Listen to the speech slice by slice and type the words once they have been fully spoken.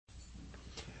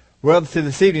Well,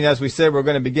 this evening, as we said, we're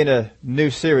going to begin a new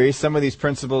series. Some of these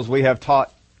principles we have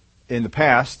taught in the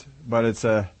past, but it's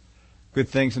a good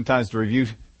thing sometimes to review.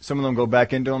 Some of them, go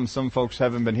back into them. Some folks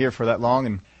haven't been here for that long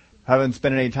and haven't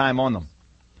spent any time on them.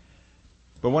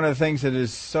 But one of the things that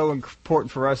is so important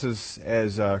for us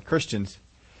as Christians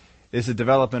is the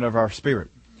development of our spirit.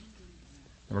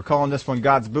 And we're calling this one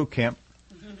God's Boot Camp,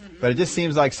 but it just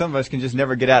seems like some of us can just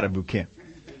never get out of boot camp.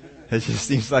 It just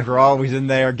seems like we're always in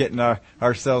there getting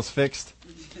ourselves fixed,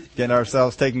 getting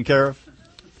ourselves taken care of.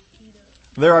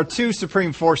 There are two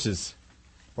supreme forces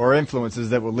or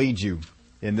influences that will lead you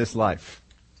in this life.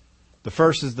 The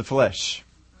first is the flesh.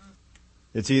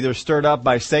 It's either stirred up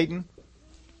by Satan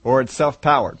or it's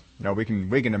self-powered. You know, we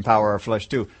can empower our flesh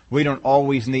too. We don't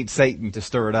always need Satan to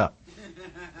stir it up.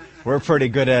 We're pretty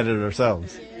good at it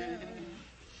ourselves.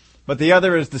 But the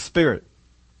other is the Spirit.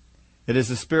 It is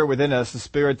the Spirit within us, the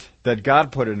Spirit that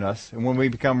God put in us. And when we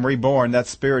become reborn, that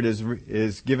Spirit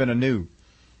is given anew.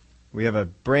 We have a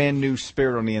brand new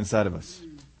Spirit on the inside of us.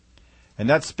 And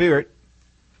that Spirit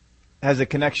has a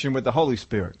connection with the Holy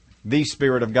Spirit, the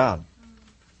Spirit of God.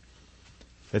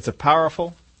 It's a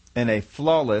powerful and a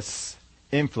flawless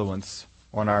influence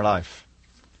on our life.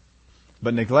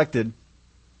 But neglected,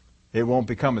 it won't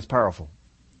become as powerful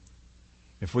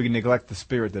if we neglect the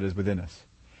Spirit that is within us.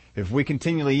 If we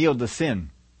continually yield to sin,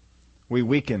 we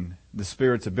weaken the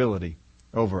Spirit's ability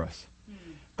over us.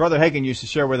 Brother Hagin used to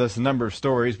share with us a number of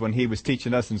stories when he was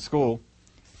teaching us in school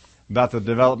about the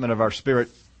development of our spirit.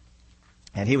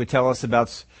 And he would tell us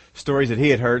about stories that he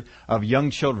had heard of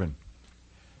young children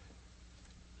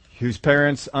whose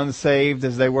parents, unsaved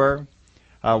as they were,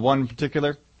 one in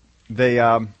particular, they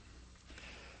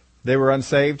were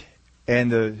unsaved,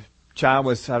 and the child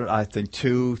was, I think,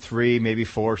 2, 3, maybe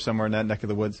 4, somewhere in that neck of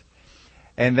the woods.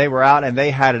 And they were out and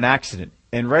they had an accident.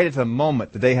 And right at the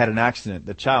moment that they had an accident,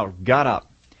 the child got up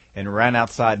and ran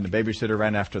outside, and the babysitter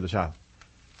ran after the child.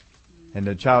 And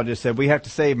the child just said, "We have to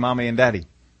save Mommy and Daddy."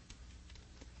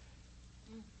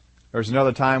 There's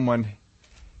another time when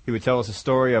he would tell us a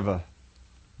story of a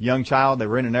young child. They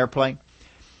were in an airplane,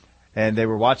 and they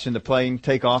were watching the plane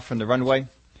take off from the runway.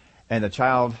 And the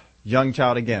child, young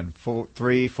child again,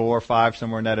 3, 4, 5,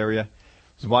 somewhere in that area,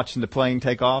 was watching the plane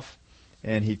take off.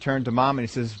 And he turned to Mom and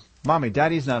he says, "Mommy,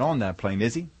 Daddy's not on that plane,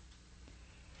 is he?"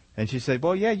 And she said,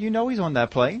 "Well, yeah, you know he's on that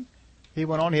plane. He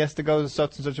went on, he has to go to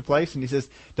such and such a place." And he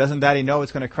says, "Doesn't Daddy know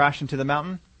it's going to crash into the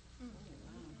mountain?"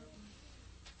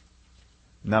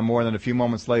 Not more than a few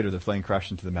moments later, the plane crashed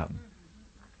into the mountain.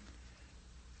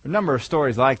 A number of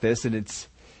stories like this, and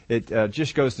it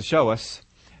just goes to show us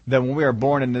that when we are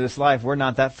born into this life, we're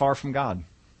not that far from God.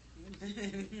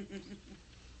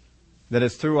 That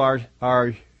it's through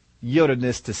our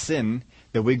yieldedness to sin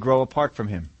that we grow apart from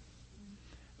Him.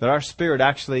 That our spirit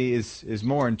actually is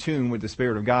more in tune with the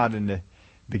Spirit of God in the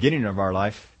beginning of our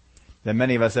life than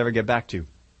many of us ever get back to.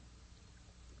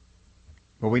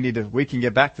 But we can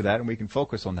get back to that, and we can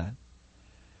focus on that.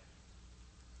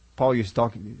 Paul used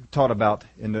to taught about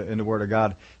in the Word of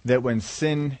God that when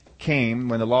sin came,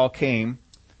 when the law came,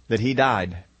 that he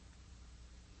died.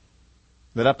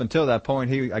 That up until that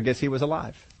point, I guess he was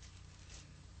alive.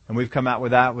 And we've come out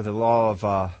with that, with the law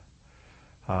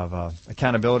of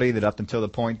accountability, that up until the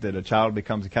point that a child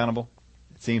becomes accountable,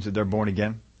 it seems that they're born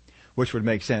again, which would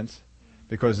make sense,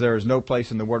 because there is no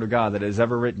place in the Word of God that is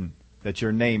ever written that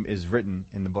your name is written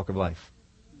in the book of life.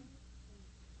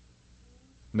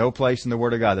 No place in the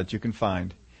Word of God that you can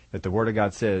find that the Word of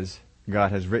God says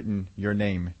God has written your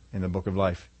name in the book of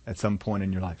life at some point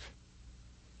in your life.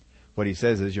 What He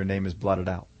says is your name is blotted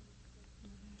out.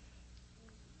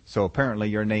 So apparently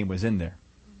your name was in there.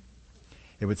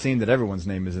 It would seem that everyone's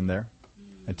name is in there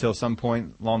until some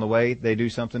point along the way they do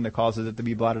something that causes it to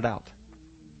be blotted out.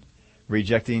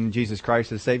 Rejecting Jesus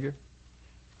Christ as Savior.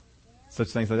 Such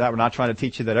things like that. We're not trying to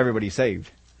teach you that everybody's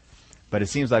saved. But it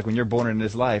seems like when you're born in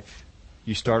this life,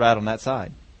 you start out on that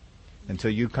side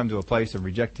until you come to a place of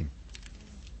rejecting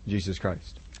Jesus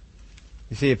Christ.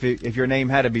 You see, if your name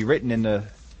had to be written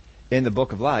in the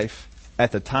book of life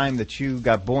at the time that you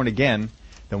got born again,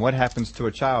 then what happens to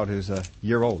a child who's a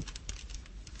year old?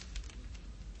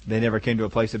 They never came to a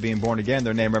place of being born again.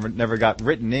 Their name never got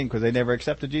written in because they never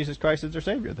accepted Jesus Christ as their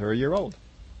Savior. They're a year old.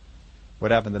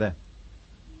 What happened to them?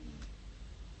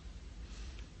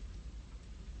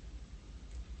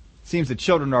 It seems that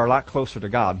children are a lot closer to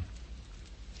God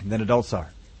than adults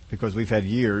are, because we've had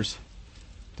years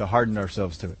to harden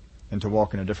ourselves to it and to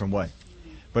walk in a different way.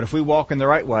 But if we walk in the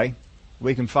right way,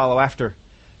 we can follow after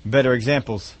better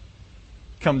examples,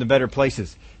 come to better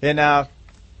places. In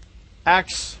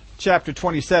Acts chapter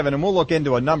 27, and we'll look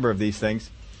into a number of these things.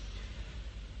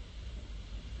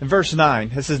 In verse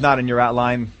 9, this is not in your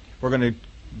outline. We're going to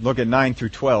look at 9 through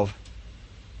 12.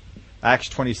 Acts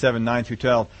 27, 9 through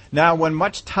 12. Now when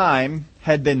much time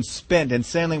had been spent and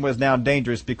sailing was now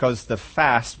dangerous because the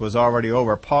fast was already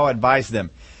over, Paul advised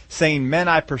them, saying, Men,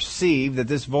 I perceive that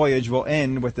this voyage will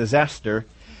end with disaster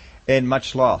and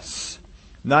much loss,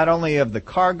 not only of the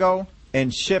cargo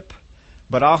and ship,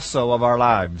 but also of our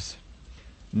lives.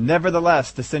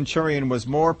 Nevertheless, the centurion was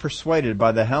more persuaded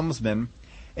by the helmsman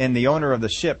and the owner of the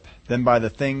ship than by the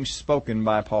things spoken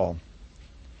by Paul.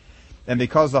 And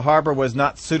because the harbor was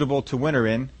not suitable to winter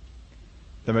in,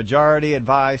 the majority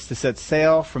advised to set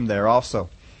sail from there also,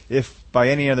 if by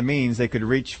any other means they could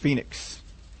reach Phoenix,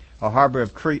 a harbor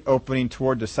of Crete opening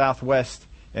toward the southwest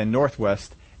and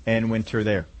northwest, and winter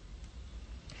there.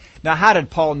 Now, how did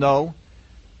Paul know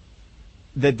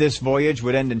that this voyage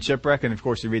would end in shipwreck? And of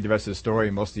course, you read the rest of the story,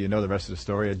 and most of you know the rest of the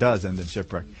story. It does end in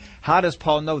shipwreck. How does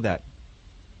Paul know that?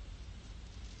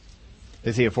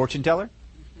 Is he a fortune teller?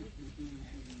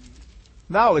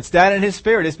 No, it's down in his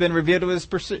spirit. It's been revealed to his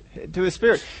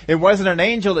spirit. It wasn't an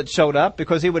angel that showed up,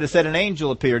 because he would have said an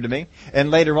angel appeared to me. And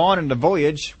later on in the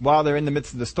voyage, while they're in the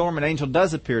midst of the storm, an angel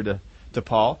does appear to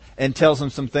Paul and tells him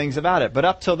some things about it. But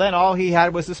up till then, all he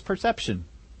had was this perception,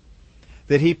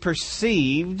 that he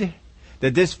perceived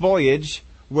that this voyage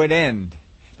would end.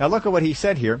 Now look at what he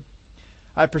said here.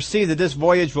 I perceive that this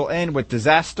voyage will end with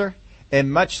disaster and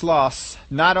much loss,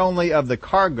 not only of the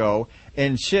cargo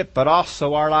and ship, but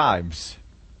also our lives.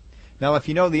 Now, if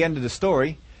you know the end of the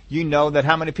story, you know that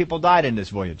how many people died in this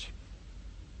voyage?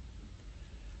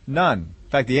 None. In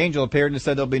fact, the angel appeared and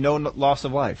said there'll be no loss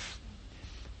of life.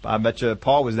 I bet you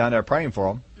Paul was down there praying for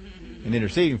them and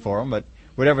interceding for them, but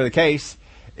whatever the case,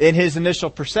 in his initial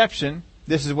perception,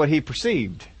 this is what he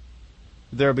perceived.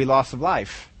 There will be loss of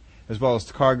life, as well as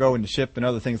the cargo and the ship and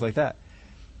other things like that.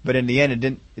 But in the end,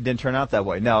 it didn't turn out that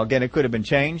way. Now, again, it could have been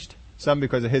changed, some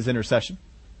because of his intercession.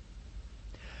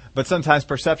 But sometimes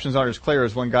perceptions aren't as clear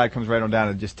as when God comes right on down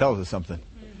and just tells us something.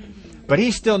 But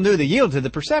he still knew to yield to the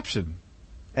perception.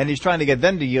 And he's trying to get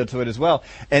them to yield to it as well.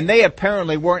 And they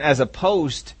apparently weren't as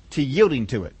opposed to yielding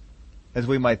to it as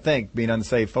we might think, being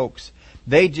unsaved folks.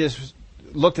 They just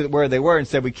looked at where they were and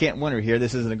said, we can't winter here.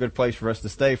 This isn't a good place for us to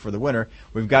stay for the winter.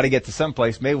 We've got to get to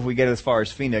someplace. Maybe if we get as far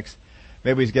as Phoenix,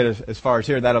 maybe we get as far as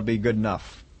here, that'll be good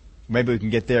enough. Maybe we can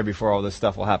get there before all this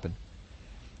stuff will happen.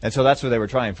 And so that's what they were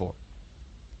trying for.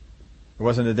 It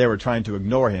wasn't that they were trying to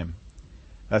ignore him.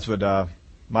 That's what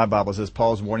my Bible says.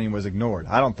 Paul's warning was ignored.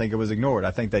 I don't think it was ignored. I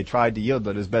think they tried to yield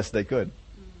it as best they could.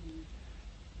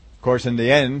 Of course, in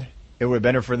the end, it would have been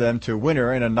better for them to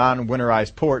winter in a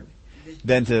non-winterized port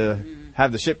than to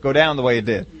have the ship go down the way it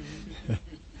did.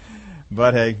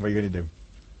 But hey, what are you going to do?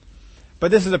 But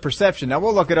this is a perception. Now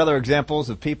we'll look at other examples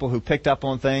of people who picked up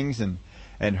on things and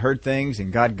heard things,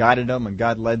 and God guided them and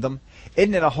God led them.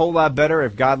 Isn't it a whole lot better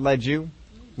if God led you?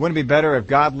 Wouldn't it be better if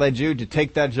God led you to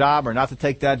take that job or not to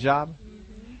take that job?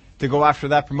 To go after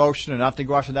that promotion or not to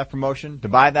go after that promotion? To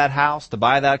buy that house, to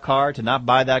buy that car, to not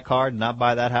buy that car, to not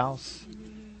buy that house?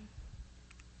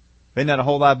 Isn't that a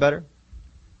whole lot better?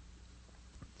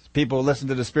 People who listen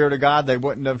to the Spirit of God, they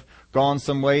wouldn't have gone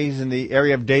some ways in the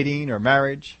area of dating or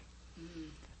marriage.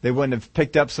 They wouldn't have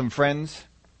picked up some friends.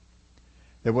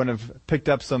 They wouldn't have picked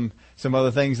up some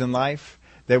other things in life.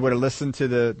 They would have listened to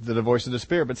the voice of the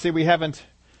Spirit. But see, we haven't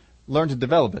learned to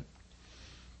develop it.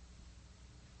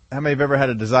 How many have ever had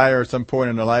a desire at some point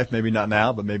in their life, maybe not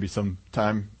now, but maybe some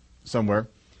time somewhere,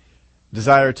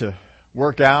 desire to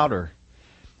work out or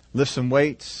lift some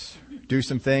weights, do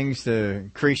some things to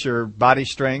increase your body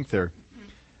strength or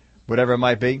whatever it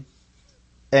might be?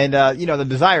 And, the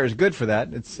desire is good for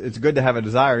that. It's good to have a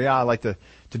desire. Yeah, I like to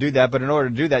do that. But in order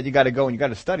to do that, you got to go and you got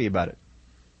to study about it.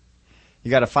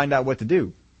 You got to find out what to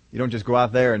do. You don't just go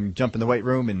out there and jump in the weight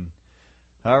room and,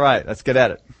 all right, let's get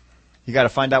at it. You got to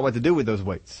find out what to do with those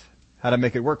weights. How to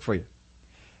make it work for you.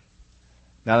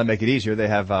 Now to make it easier, they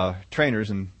have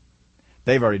trainers and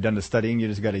they've already done the studying. You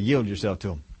just got to yield yourself to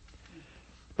them.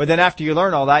 But then after you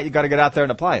learn all that, you got to get out there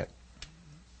and apply it.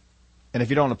 And if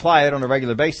you don't apply it on a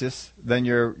regular basis, then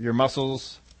your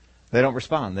muscles, they don't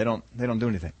respond. They don't do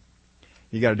anything.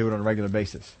 You got to do it on a regular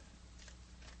basis.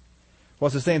 Well,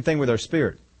 it's the same thing with our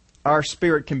spirit. Our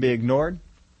spirit can be ignored.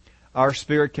 Our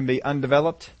spirit can be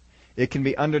undeveloped. It can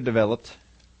be underdeveloped.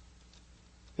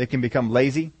 It can become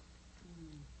lazy.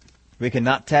 We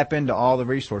cannot tap into all the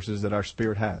resources that our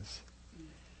spirit has.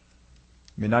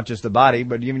 I mean, not just the body,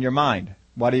 but even your mind.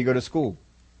 Why do you go to school?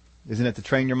 Isn't it to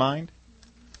train your mind?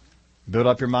 Build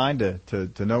up your mind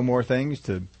to know more things,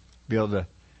 to be able to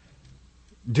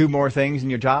do more things in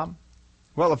your job?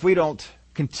 Well, if we don't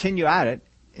continue at it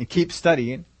and keep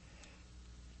studying,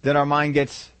 then our mind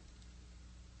gets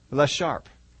less sharp,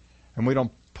 and we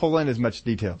don't pull in as much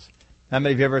details. How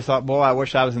many of you ever thought, boy, I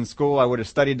wish I was in school, I would have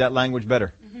studied that language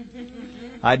better.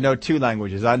 I'd know 2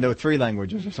 languages, I'd know 3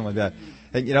 languages or something like that.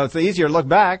 And, it's easier to look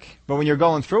back, but when you're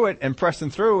going through it and pressing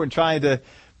through and trying to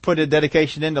put a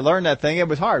dedication in to learn that thing, it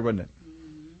was hard, wasn't it?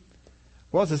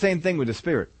 Well, it's the same thing with the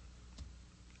Spirit.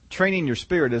 Training your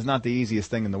spirit is not the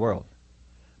easiest thing in the world,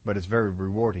 but it's very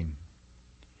rewarding.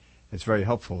 It's very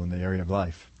helpful in the area of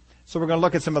life. So we're going to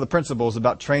look at some of the principles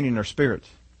about training our spirit.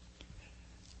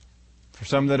 For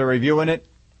some that are reviewing it,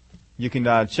 you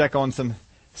can check on some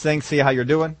things, see how you're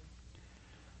doing.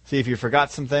 See if you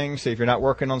forgot some things, see if you're not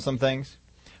working on some things.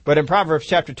 But in Proverbs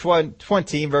chapter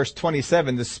 20, verse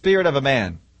 27, the spirit of a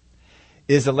man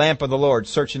is the lamp of the Lord,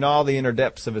 searching all the inner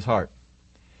depths of his heart.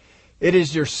 It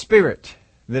is your spirit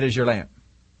that is your lamp.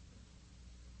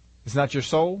 It's not your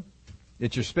soul,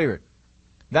 it's your spirit.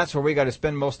 That's where we got to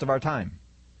spend most of our time.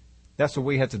 That's what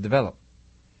we have to develop.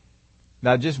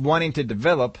 Now, just wanting to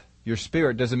develop your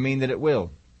spirit doesn't mean that it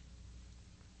will.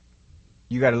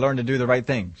 You got to learn to do the right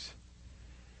things.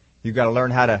 You got to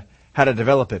learn how to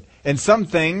develop it. And some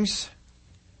things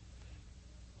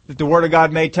that the Word of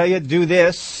God may tell you, do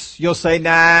this, you'll say,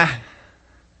 nah,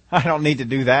 I don't need to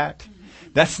do that.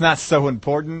 That's not so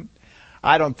important.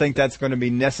 I don't think that's going to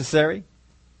be necessary.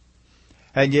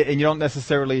 And you don't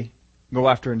necessarily go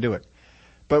after and do it.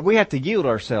 But we have to yield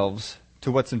ourselves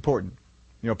to what's important.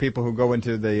 People who go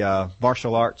into the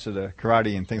martial arts or the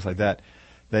karate and things like that,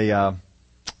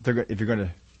 if you're going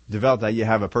to develop that, you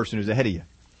have a person who's ahead of you.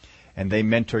 And they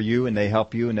mentor you and they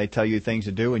help you and they tell you things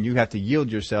to do, and you have to yield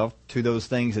yourself to those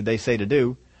things that they say to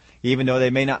do, even though they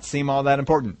may not seem all that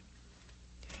important.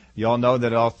 You all know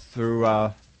that all through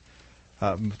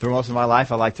most of my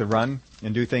life I like to run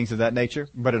and do things of that nature.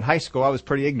 But in high school I was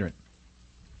pretty ignorant.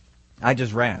 I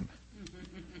just ran.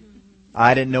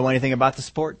 I didn't know anything about the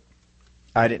sport.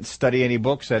 I didn't study any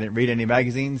books. I didn't read any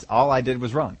magazines. All I did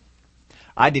was run.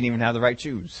 I didn't even have the right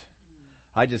shoes.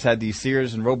 I just had these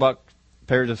Sears and Roebuck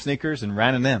pairs of sneakers and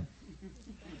ran in them.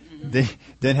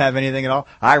 Didn't have anything at all.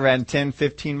 I ran 10,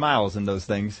 15 miles in those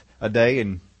things a day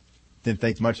and didn't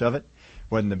think much of it.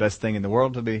 Wasn't the best thing in the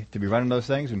world to be running those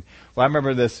things. And I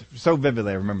remember this so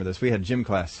vividly. I remember this. We had gym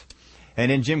class,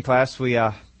 and in gym class we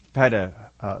had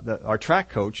our track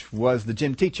coach was the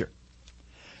gym teacher,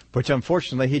 which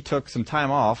unfortunately he took some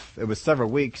time off. It was several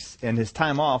weeks, and his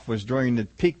time off was during the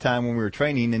peak time when we were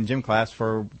training in gym class.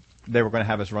 They were going to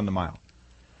have us run the mile.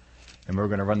 And we were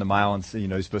going to run the mile, and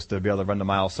you're supposed to be able to run the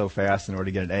mile so fast in order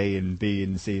to get an A and B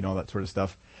and C and all that sort of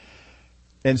stuff.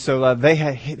 And so they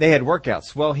had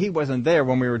workouts. Well, he wasn't there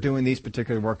when we were doing these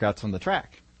particular workouts on the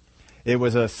track. It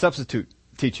was a substitute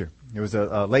teacher. It was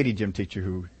a lady gym teacher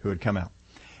who had come out,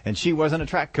 and she wasn't a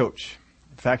track coach.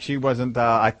 In fact, she wasn't.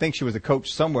 I think she was a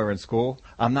coach somewhere in school.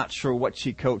 I'm not sure what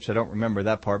she coached. I don't remember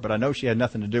that part, but I know she had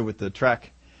nothing to do with the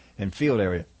track and field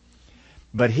area.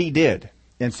 But he did.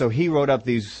 And so he wrote up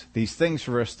these things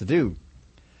for us to do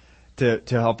to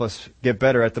help us get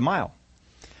better at the mile.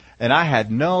 And I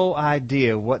had no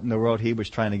idea what in the world he was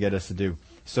trying to get us to do.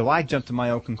 So I jumped to my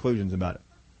own conclusions about it.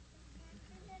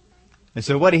 And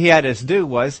so what he had us do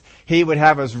was he would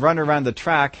have us run around the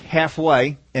track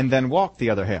halfway and then walk the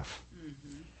other half.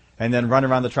 And then run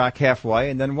around the track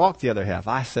halfway and then walk the other half.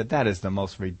 I said, that is the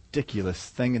most ridiculous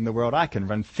thing in the world. I can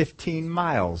run 15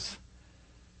 miles.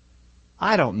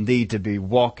 I don't need to be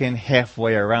walking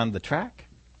halfway around the track.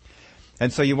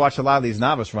 And so you watch a lot of these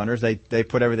novice runners, they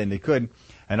put everything they could,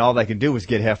 and all they can do is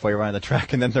get halfway around the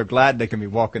track, and then they're glad they can be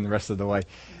walking the rest of the way.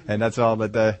 And that's all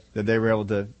that they were able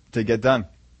to get done.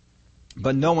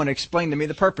 But no one explained to me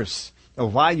the purpose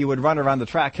of why you would run around the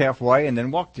track halfway and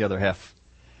then walk the other half.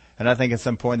 And I think at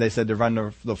some point they said to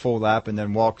run the full lap and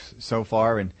then walk so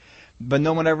far, but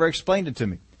no one ever explained it to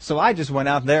me. So I just went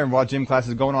out there, and while gym class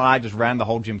is going on, I just ran the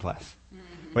whole gym class.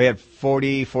 We had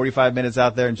 45 minutes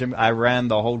out there in gym. I ran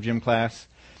the whole gym class.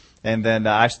 And then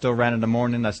I still ran in the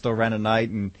morning. I still ran at night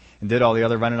and did all the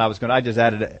other running I was going. I just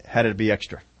had it to be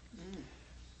extra.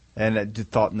 And I just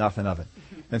thought nothing of it.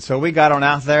 And so we got on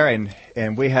out there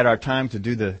and we had our time to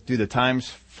do the times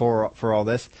for all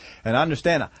this. And I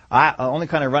understand, the only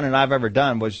kind of running I've ever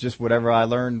done was just whatever I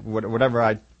learned, whatever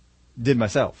I did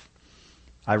myself.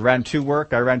 I ran to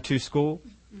work. I ran to school.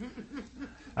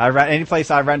 I ran any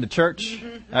place. I ran to church.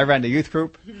 I ran to youth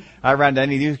group. I ran to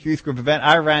any youth group event.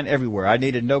 I ran everywhere. I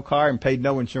needed no car and paid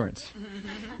no insurance.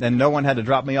 And no one had to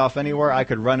drop me off anywhere. I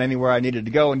could run anywhere I needed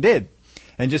to go and did.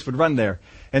 And just would run there.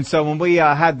 And so when we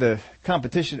had the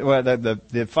competition, well,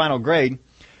 the final grade,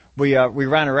 we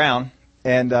ran around,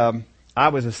 and I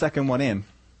was the second one in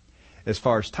as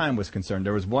far as time was concerned.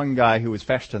 There was one guy who was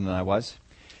faster than I was.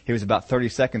 He was about 30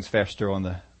 seconds faster on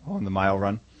the mile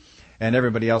run, and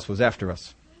everybody else was after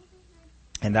us.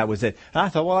 And that was it. And I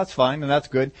thought, well, that's fine and that's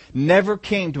good. Never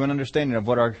came to an understanding of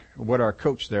what our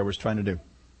coach there was trying to do.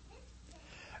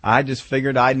 I just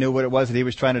figured I knew what it was that he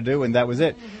was trying to do, and that was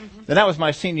it. And that was my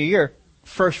senior year,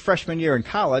 first freshman year in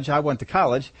college. I went to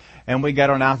college, and we got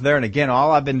on out there. And again,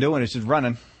 all I've been doing is just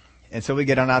running. And so we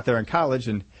get on out there in college,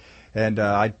 and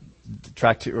I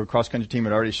track or cross country team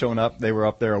had already shown up. They were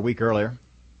up there a week earlier,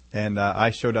 and I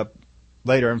showed up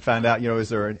later and found out, is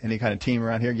there any kind of team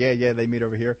around here? Yeah, they meet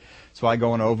over here. So I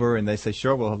go on over, and they say,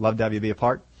 sure, we'll love to have you be a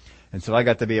part. And so I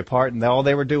got to be a part, and all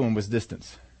they were doing was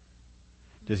distance,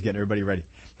 just getting everybody ready.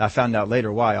 I found out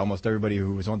later why almost everybody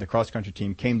who was on the cross country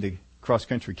team came to cross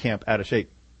country camp out of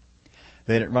shape.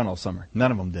 They didn't run all summer.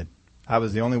 None of them did. I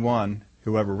was the only one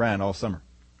who ever ran all summer.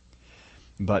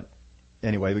 But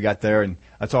anyway, we got there, and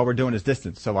that's all we're doing is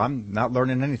distance. So I'm not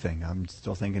learning anything. I'm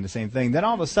still thinking the same thing. Then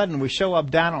all of a sudden, we show up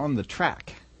down on the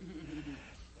track.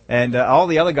 And all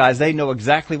the other guys, they know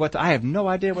exactly I have no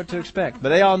idea what to expect, but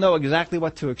they all know exactly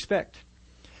what to expect.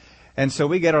 And so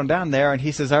we get on down there, and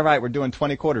he says, all right, we're doing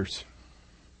 20 quarters.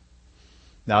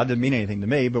 Now, it didn't mean anything to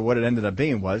me, but what it ended up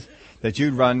being was that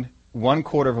you'd run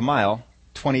 1/4 of a mile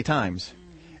 20 times.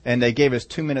 And they gave us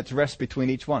 2 minutes rest between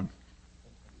each one.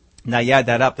 Now, you add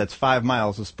that up, that's 5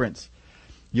 miles of sprints.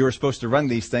 You were supposed to run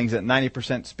these things at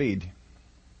 90% speed.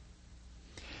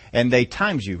 And they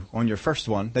timed you on your first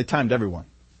one. They timed everyone.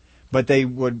 But they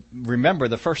would remember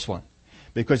the first one.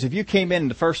 Because if you came in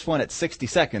the first one at 60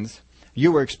 seconds,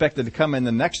 you were expected to come in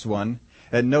the next one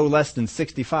at no less than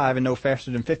 65 and no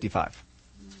faster than 55.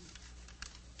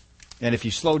 And if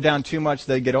you slowed down too much,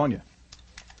 they'd get on you.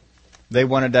 They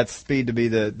wanted that speed to be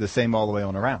the same all the way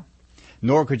on around.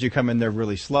 Nor could you come in there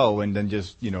really slow and then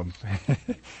just,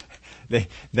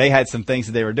 they had some things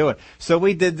that they were doing. So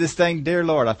we did this thing, dear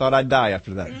Lord, I thought I'd die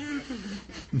after that.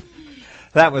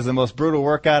 That was the most brutal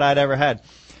workout I'd ever had.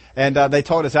 And they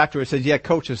told us afterwards, said, yeah,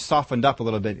 coach has softened up a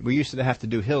little bit. We used to have to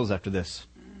do hills after this.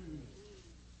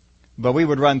 But we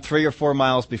would run 3 or 4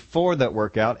 miles before that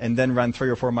workout and then run 3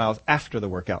 or 4 miles after the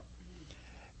workout,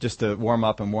 just to warm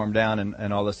up and warm down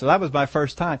and all this. So that was my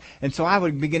first time. And so I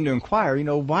would begin to inquire,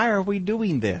 why are we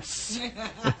doing this?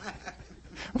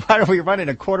 Why are we running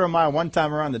a 1/4 mile one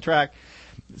time around the track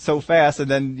so fast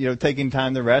and then, taking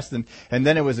time to rest? And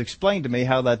then it was explained to me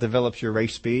how that develops your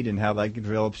race speed and how that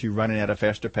develops you running at a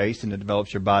faster pace, and it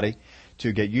develops your body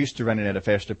to get used to running at a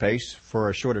faster pace for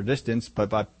a shorter distance. But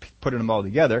by putting them all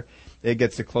together, it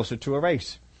gets it closer to a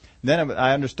race. Then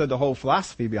I understood the whole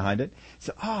philosophy behind it.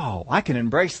 So, I can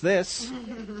embrace this.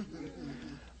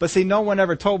 But see, no one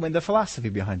ever told me the philosophy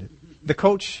behind it. The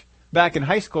coach back in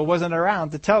high school wasn't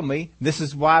around to tell me this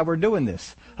is why we're doing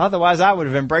this. Otherwise, I would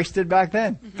have embraced it back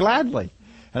then, gladly.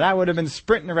 And I would have been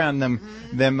sprinting around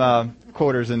them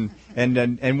quarters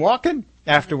and walking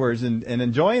afterwards and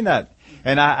enjoying that.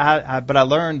 But I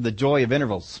learned the joy of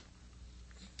intervals.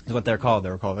 Is what they're called. They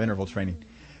were called interval training.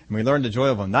 And we learned the joy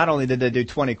of them. Not only did they do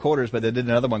 20 quarters, but they did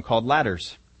another one called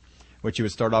ladders, which you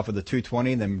would start off with a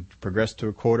 2:20, then progress to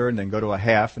a quarter, and then go to a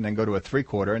half, and then go to a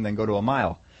 3/4, and then go to a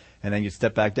mile. And then you'd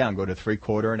step back down, go to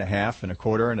 3/4 and a half and a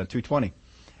quarter and a 2:20.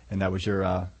 And that was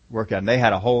your workout. And they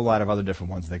had a whole lot of other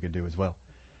different ones they could do as well.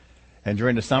 And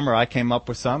during the summer, I came up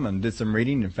with some and did some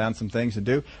reading and found some things to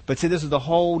do. But see, this is a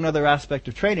whole other aspect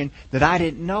of training that I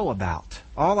didn't know about.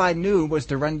 All I knew was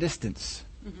to run distance.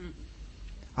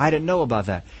 I didn't know about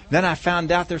that. Then I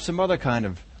found out there's some other kind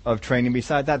of training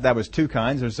beside that. That was 2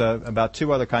 kinds. There's about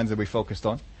 2 other kinds that we focused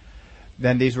on.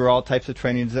 Then these were all types of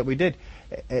trainings that we did.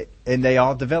 And they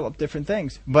all developed different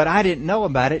things. But I didn't know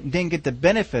about it and didn't get the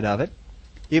benefit of it,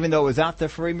 even though it was out there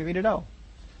for me to know.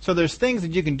 So there's things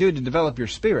that you can do to develop your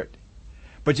spirit.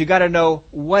 But you got to know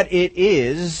what it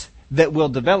is that will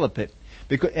develop it,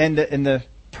 and the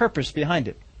purpose behind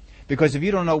it. Because if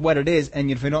you don't know what it is,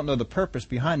 and if you don't know the purpose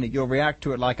behind it, you'll react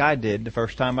to it like I did the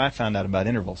first time I found out about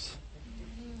intervals.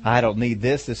 I don't need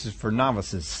this. This is for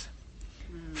novices.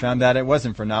 Found out it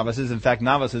wasn't for novices. In fact,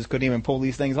 novices couldn't even pull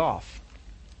these things off.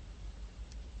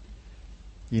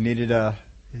 You needed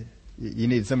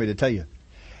somebody to tell you.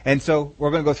 And so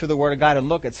we're going to go through the Word of God and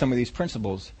look at some of these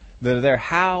principles that are there.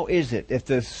 How is it, if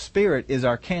the Spirit is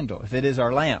our candle, if it is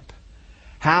our lamp,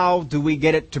 how do we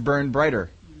get it to burn brighter?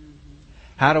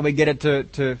 How do we get it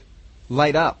to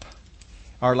light up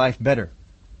our life better?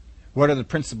 What are the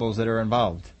principles that are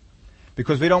involved?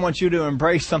 Because we don't want you to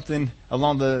embrace something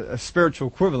along the spiritual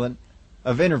equivalent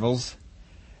of intervals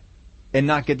and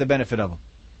not get the benefit of them.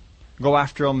 Go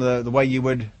after them the way you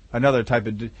would another type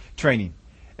of training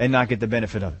and not get the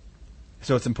benefit of it.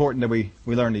 So it's important that we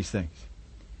learn these things.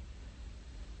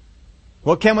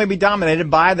 Well, can we be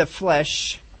dominated by the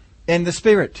flesh and the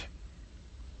spirit?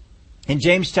 In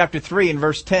James chapter 3 and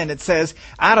verse 10, it says,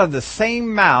 out of the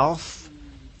same mouth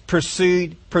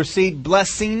proceed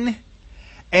blessing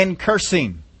and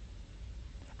cursing.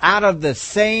 Out of the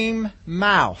same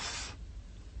mouth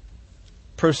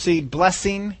proceed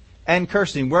blessing and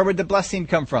cursing. Where would the blessing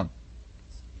come from?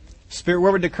 Spirit.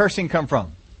 Where would the cursing come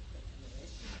from?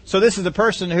 So this is a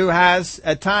person who has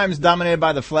at times dominated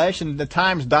by the flesh and at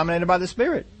times dominated by the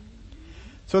spirit.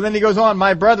 So then he goes on,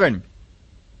 my brethren,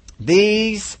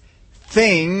 these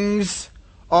things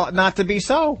ought not to be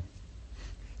so.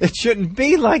 It shouldn't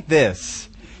be like this.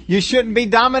 You shouldn't be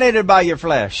dominated by your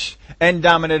flesh and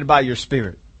dominated by your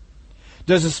spirit.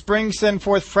 Does a spring send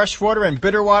forth fresh water and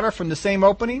bitter water from the same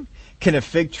opening? Can a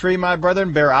fig tree, my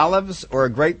brethren, bear olives, or a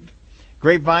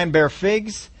grapevine bear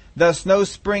figs? Thus no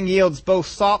spring yields both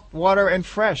salt water and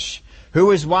fresh.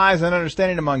 Who is wise and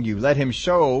understanding among you? Let him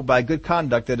show by good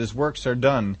conduct that his works are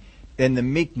done in the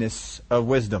meekness of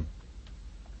wisdom.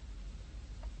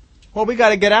 Well, we got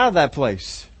to get out of that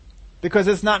place because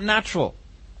it's not natural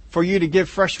for you to give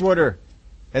fresh water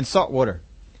and salt water.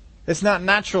 It's not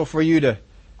natural for you to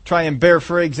try and bear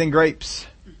figs and grapes.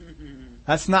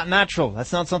 That's not natural.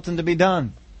 That's not something to be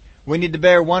done. We need to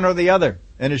bear one or the other,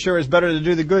 and it sure is better to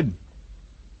do the good.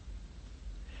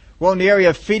 Well, in the area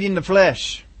of feeding the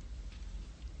flesh,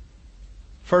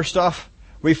 first off,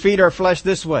 we feed our flesh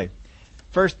this way.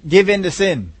 First, give in to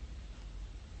sin.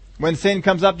 When sin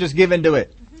comes up, just give in to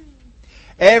it.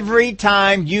 Every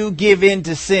time you give in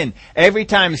to sin, every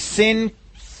time sin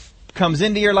comes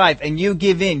into your life and you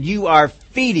give in, you are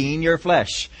feeding your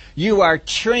flesh. You are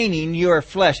training your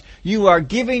flesh. You are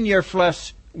giving your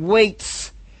flesh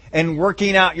weights and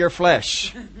working out your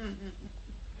flesh.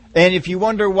 And if you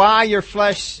wonder why your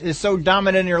flesh is so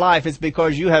dominant in your life, it's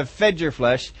because you have fed your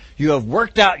flesh, you have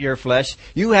worked out your flesh,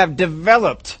 you have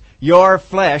developed your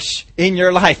flesh in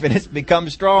your life, and it's become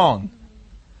strong.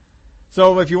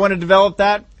 So if you want to develop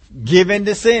that, give in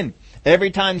to sin.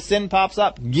 Every time sin pops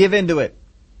up, give into it.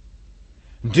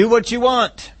 Do what you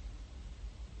want.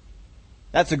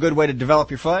 That's a good way to develop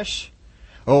your flesh.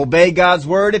 Obey God's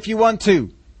word if you want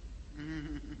to.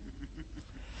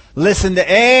 Listen to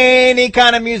any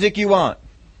kind of music you want.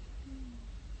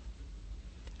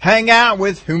 Hang out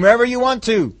with whomever you want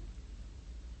to.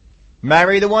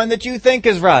 Marry the one that you think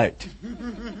is right.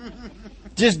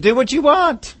 Just do what you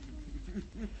want.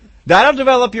 That'll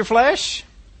develop your flesh.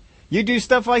 You do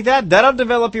stuff like that, that'll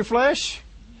develop your flesh.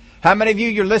 How many of you,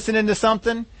 you're listening to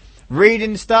something,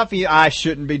 reading stuff, I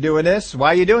shouldn't be doing this. Why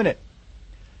are you doing it?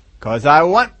 Because I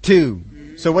want to.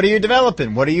 So what are you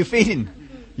developing? What are you feeding?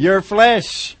 Your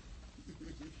flesh.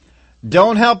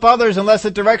 Don't help others unless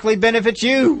it directly benefits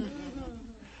you.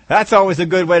 That's always a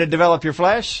good way to develop your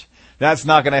flesh. That's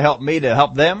not going to help me to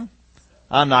help them.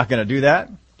 I'm not going to do that.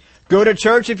 Go to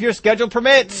church if your schedule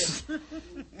permits.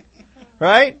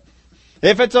 Right?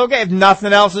 If it's okay. If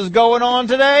nothing else is going on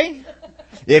today.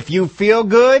 If you feel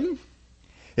good.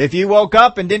 If you woke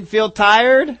up and didn't feel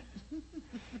tired.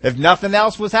 If nothing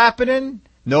else was happening.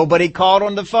 Nobody called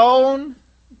on the phone.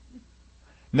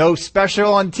 No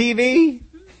special on TV.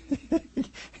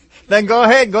 Then go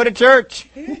ahead, go to church.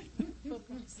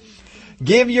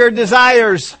 Give your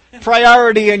desires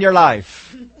priority in your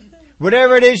life.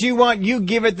 Whatever it is you want, you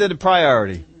give it the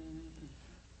priority.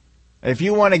 If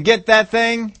you want to get that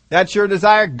thing, that's your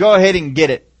desire, go ahead and get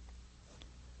it.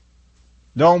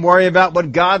 Don't worry about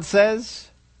what God says.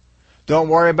 Don't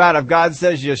worry about if God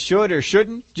says you should or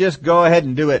shouldn't. Just go ahead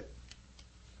and do it.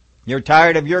 You're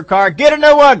tired of your car, get a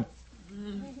new one.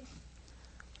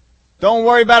 Don't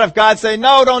worry about if God says,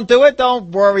 no, don't do it.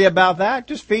 Don't worry about that.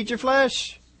 Just feed your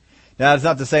flesh. Now, it's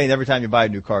not to say that every time you buy a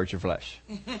new car, it's your flesh.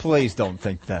 Please don't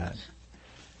think that.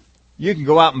 You can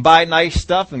go out and buy nice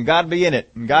stuff and God be in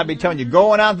it. And God be telling you,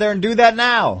 go on out there and do that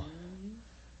now.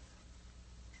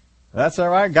 That's all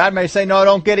right. God may say, no,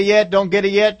 don't get it yet. Don't get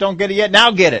it yet. Don't get it yet.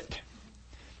 Now get it.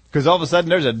 Because all of a sudden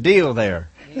there's a deal there.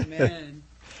 Amen.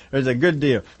 There's a good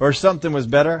deal. Or something was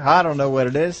better. I don't know what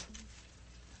it is.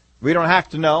 We don't have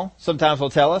to know. Sometimes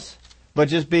they'll tell us. But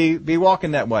just be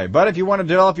walking that way. But if you want to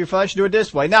develop your flesh, do it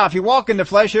this way. Now, if you walk in the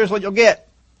flesh, here's what you'll get.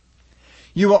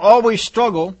 You will always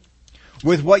struggle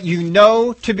with what you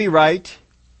know to be right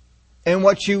and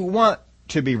what you want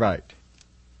to be right.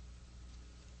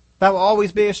 That will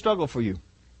always be a struggle for you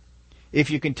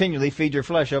if you continually feed your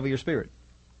flesh over your spirit.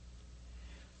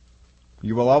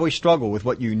 You will always struggle with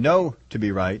what you know to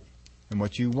be right and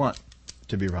what you want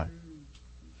to be right.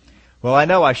 Well, I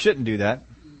know I shouldn't do that,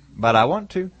 but I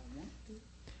want to.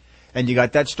 And you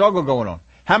got that struggle going on.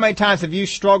 How many times have you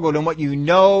struggled and what you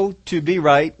know to be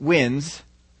right wins,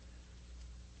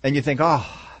 And you think, oh,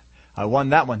 I won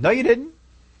that one. No, you didn't.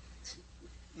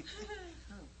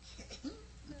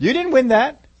 You didn't win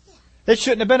that. It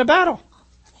shouldn't have been a battle.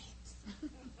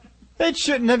 It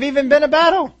shouldn't have even been a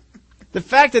battle. The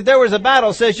fact that there was a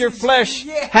battle says your flesh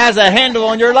has a handle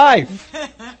on your life.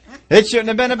 It shouldn't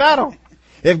have been a battle.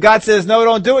 If God says, no,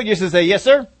 don't do it, you should say, yes,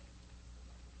 sir.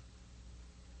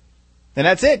 And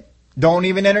that's it. Don't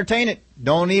even entertain it.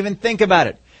 Don't even think about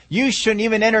it. You shouldn't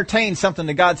even entertain something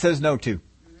that God says no to.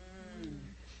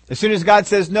 As soon as God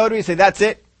says no to you, say, that's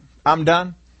it. I'm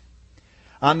done.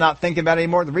 I'm not thinking about it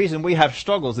anymore. The reason we have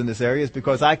struggles in this area is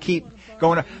because I keep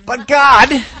going, but God,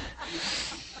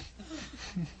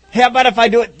 how about if I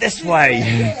do it this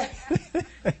way?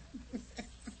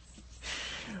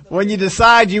 When you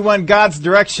decide you want God's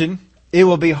direction, it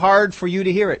will be hard for you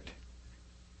to hear it.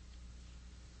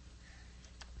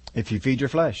 If you feed your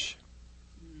flesh.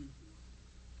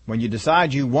 When you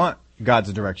decide you want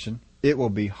God's direction, it will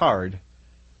be hard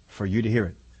for you to hear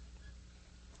it.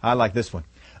 I like this one.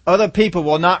 Other people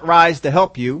will not rise to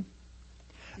help you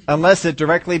unless it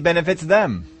directly benefits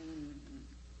them.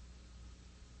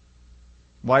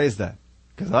 Why is that?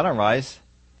 Because I don't rise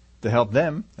to help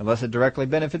them unless it directly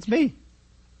benefits me.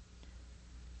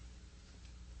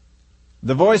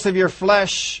 The voice of your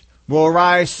flesh will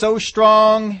rise so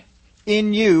strong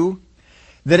in you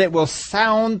that it will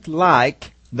sound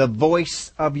like the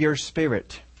voice of your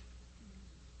spirit.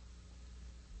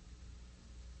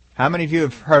 How many of you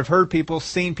have heard people,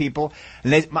 seen people,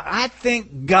 and I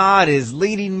think God is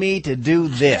leading me to do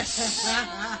this.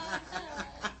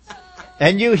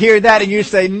 And you hear that and you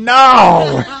say,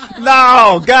 no,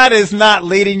 God is not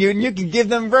leading you. And you can give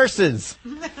them verses,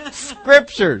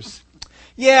 scriptures.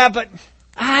 Yeah, but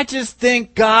I just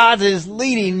think God is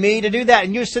leading me to do that.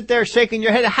 And you sit there shaking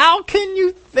your head. How can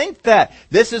you think that?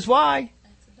 This is why.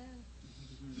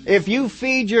 If you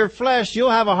feed your flesh,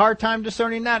 you'll have a hard time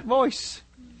discerning that voice.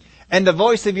 And the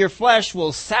voice of your flesh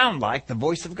will sound like the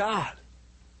voice of God.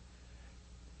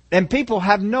 And people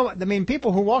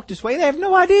people who walk this way, they have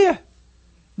no idea.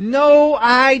 No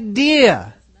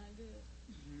idea.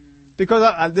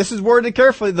 Because this is worded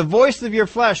carefully. The voice of your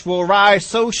flesh will rise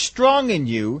so strong in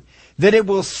you that it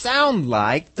will sound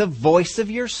like the voice of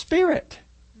your spirit.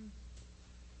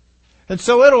 And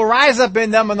so it'll rise up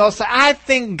in them and they'll say, I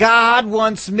think God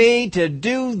wants me to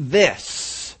do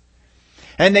this.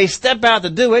 And they step out to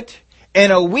do it.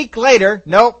 And a week later,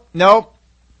 nope, God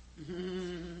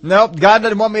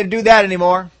doesn't want me to do that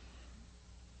anymore.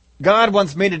 God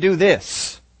wants me to do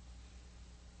this.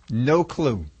 No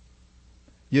clue.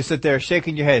 You sit there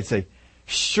shaking your head and say,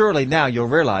 surely now you'll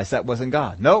realize that wasn't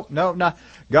God. Nope, not.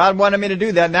 God wanted me to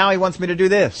do that. Now He wants me to do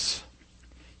this.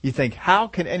 You think, how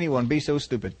can anyone be so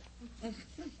stupid?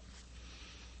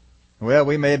 Well,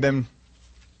 we may have been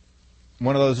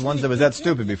one of those ones that was that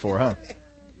stupid before, huh?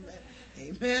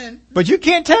 Amen. But you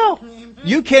can't tell. Amen.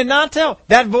 You cannot tell.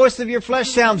 That voice of your flesh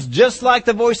sounds just like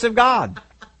the voice of God.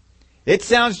 It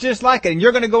sounds just like it. And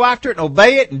you're going to go after it and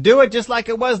obey it and do it just like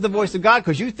it was the voice of God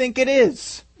because you think it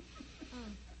is.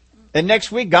 And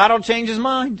next week, God will change His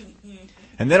mind.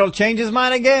 And then He'll change His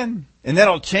mind again. And then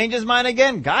He'll change His mind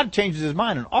again. God changes His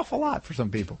mind an awful lot for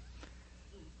some people.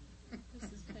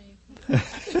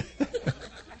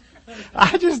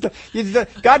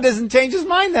 God doesn't change His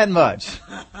mind that much.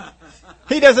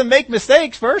 He doesn't make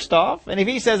mistakes, first off. And if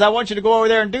He says, I want you to go over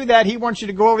there and do that, He wants you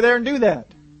to go over there and do that.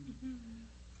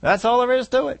 That's all there is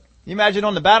to it. You imagine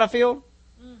on the battlefield?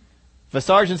 If a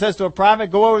sergeant says to a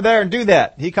private, go over there and do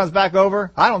that. He comes back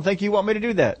over, I don't think you want me to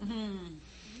do that.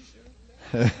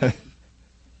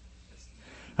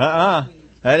 That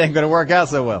ain't going to work out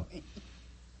so well.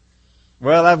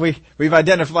 Well, we've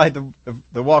identified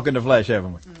the walk in the flesh,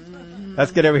 haven't we?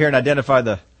 Let's get over here and identify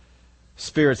the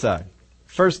spirit side.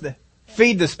 First,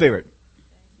 feed the spirit.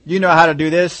 You know how to do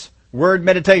this. Word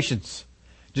meditations.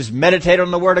 Just meditate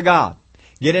on the Word of God.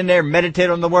 Get in there, meditate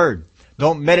on the Word.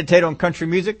 Don't meditate on country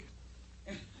music.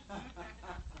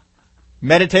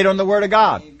 Meditate on the Word of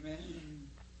God.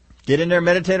 Get in there,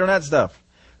 meditate on that stuff.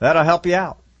 That'll help you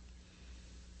out.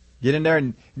 Get in there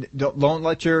and don't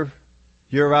let your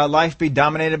life be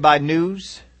dominated by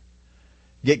news.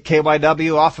 Get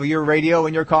KYW off of your radio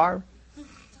in your car.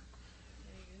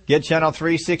 Get channel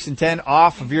 3, 6, and 10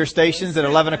 off of your stations at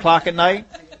 11 o'clock at night.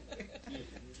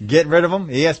 Get rid of them.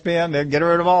 ESPN, get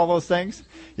rid of all those things.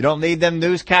 You don't need them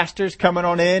newscasters coming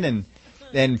on in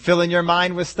and filling your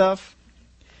mind with stuff.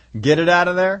 Get it out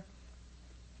of there.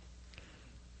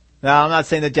 Now, I'm not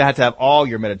saying that you have to have all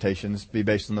your meditations be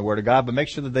based on the Word of God, but make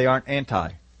sure that they aren't anti.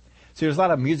 See, there's a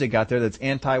lot of music out there that's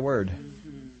anti-Word.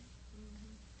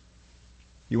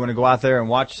 You want to go out there and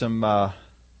watch some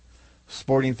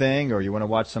sporting thing, or you want to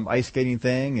watch some ice skating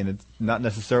thing, and it's not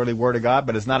necessarily Word of God,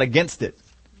 but it's not against it,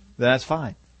 then that's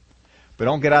fine. But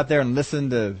don't get out there and listen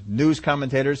to news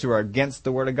commentators who are against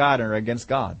the Word of God and are against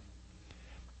God.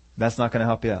 That's not going to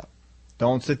help you out.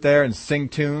 Don't sit there and sing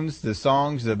tunes, the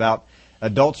songs about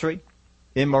adultery,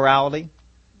 immorality,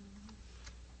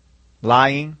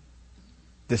 lying,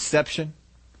 deception.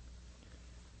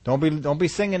 Don't be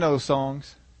singing those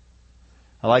songs.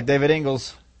 I like David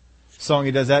Ingalls' song.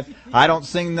 He does that. I don't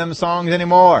sing them songs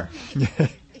anymore.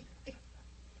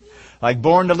 Like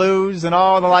Born to Lose and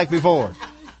all the like before.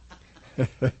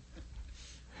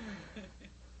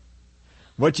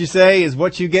 What you say is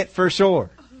what you get for sure.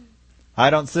 I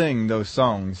don't sing those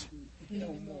songs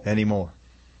anymore.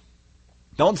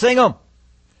 Don't sing them.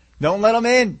 Don't let them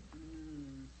in.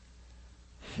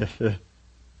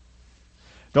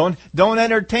 Don't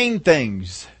entertain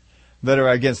things that are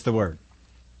against the Word.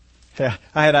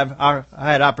 I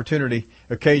had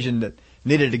occasion that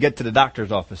needed to get to the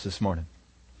doctor's office this morning.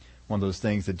 One of those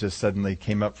things that just suddenly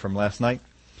came up from last night,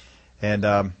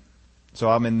 and so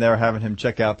I'm in there having him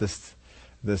check out this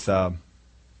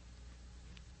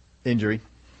injury,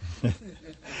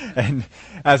 and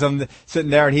as I'm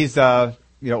sitting there, and he's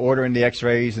ordering the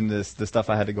X-rays and the stuff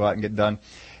I had to go out and get done.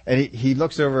 And he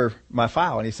looks over my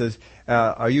file and he says,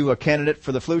 are you a candidate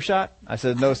for the flu shot? I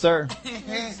said, no, sir.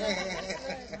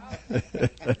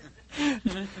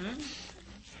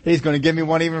 He's going to give me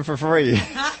one even for free.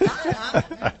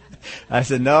 I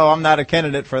said, no, I'm not a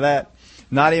candidate for that.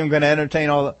 Not even going to entertain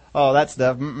all that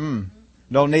stuff.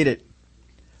 Don't need it.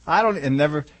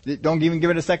 Don't even give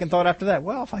it a second thought after that.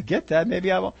 Well, if I get that,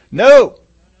 maybe I will. No!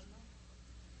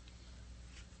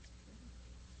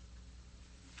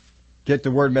 Get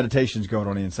the word meditations going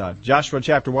on the inside. Joshua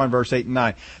chapter 1, verse 8 and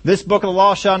 9. This book of the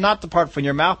law shall not depart from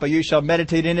your mouth, but you shall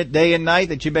meditate in it day and night,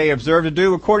 that you may observe to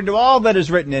do according to all that is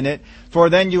written in it. For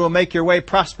then you will make your way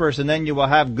prosperous, and then you will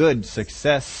have good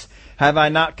success. Have I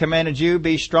not commanded you?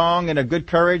 Be strong and of good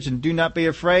courage, and do not be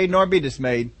afraid, nor be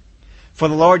dismayed. For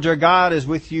the Lord your God is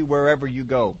with you wherever you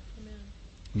go. Amen.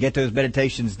 Get those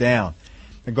meditations down.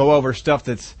 And go over stuff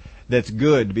that's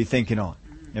good to be thinking on.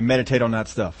 And meditate on that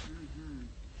stuff.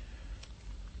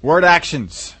 Word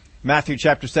actions. Matthew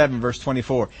chapter 7, verse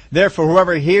 24. Therefore,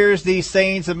 whoever hears these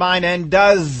sayings of mine and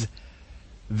does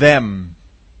them.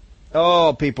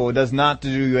 Oh, people, it does not do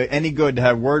you any good to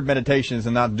have word meditations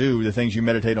and not do the things you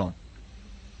meditate on.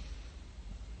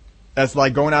 That's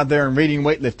like going out there and reading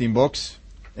weightlifting books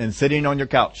and sitting on your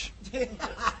couch.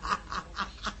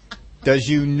 Does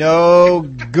you no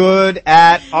good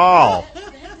at all.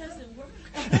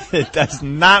 It does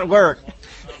not work.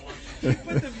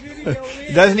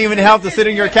 It doesn't even help to sit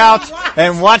on your couch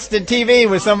and watch the TV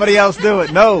with somebody else do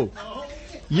it. No.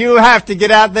 You have to get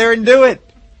out there and do it.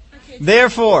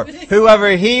 Therefore,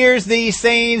 whoever hears these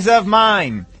sayings of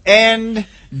mine and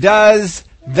does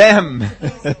them,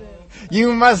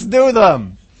 you must do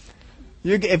them.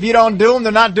 If you don't do them,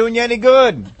 they're not doing you any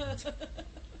good.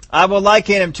 I will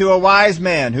liken him to a wise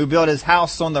man who built his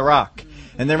house on the rock.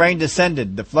 And the rain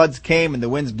descended, the floods came, and the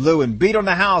winds blew and beat on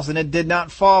the house, and it did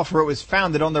not fall, for it was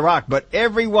founded on the rock. But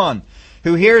everyone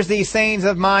who hears these sayings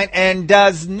of mine and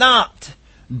does not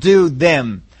do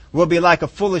them will be like a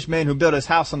foolish man who built his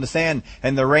house on the sand,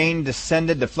 and the rain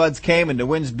descended, the floods came, and the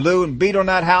winds blew and beat on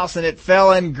that house, and it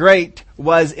fell, and great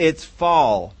was its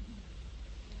fall.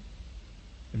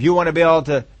 If you want to be able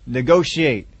to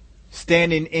negotiate,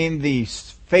 standing in the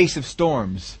face of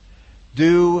storms,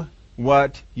 do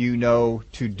what you know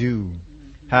to do.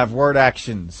 Have word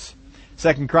actions.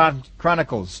 2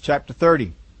 Chronicles chapter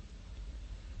 30,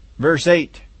 verse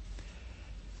 8.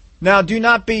 Now do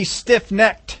not be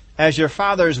stiff-necked as your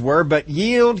fathers were, but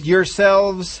yield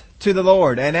yourselves to the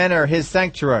Lord and enter His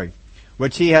sanctuary,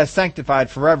 which He has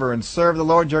sanctified forever, and serve the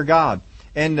Lord your God.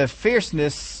 And the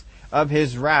fierceness of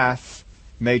His wrath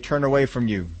may turn away from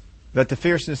you. That the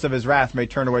fierceness of His wrath may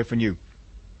turn away from you.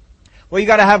 Well, you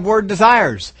got to have word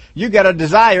desires. You got to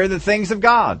desire the things of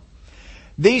God.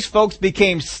 These folks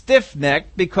became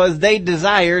stiff-necked because they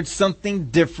desired something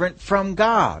different from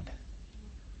God.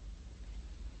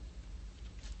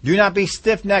 Do not be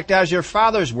stiff-necked as your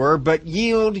fathers were, but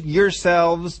yield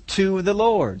yourselves to the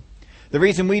Lord. The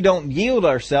reason we don't yield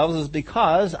ourselves is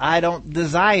because I don't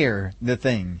desire the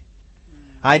thing.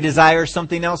 I desire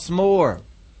something else more.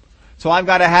 So I've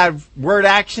got to have word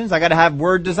actions. I've got to have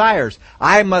word desires.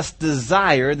 I must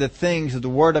desire the things that the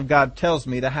Word of God tells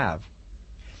me to have.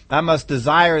 I must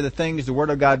desire the things the Word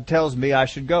of God tells me I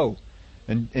should go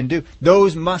and do.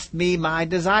 Those must be my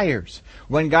desires.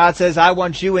 When God says, I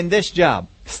want you in this job,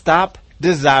 stop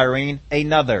desiring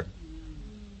another.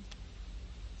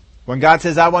 When God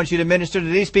says, I want you to minister to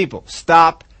these people,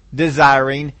 stop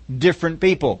desiring different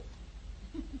people.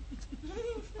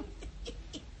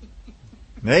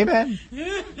 Amen.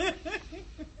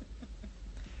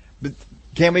 But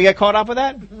can we get caught up with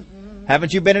that?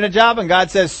 Haven't you been in a job and God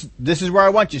says, this is where I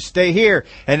want you, stay here.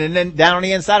 And then down on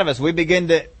the inside of us, we begin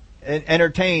to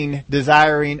entertain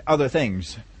desiring other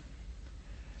things.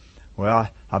 Well,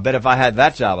 I bet if I had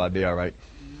that job, I'd be all right.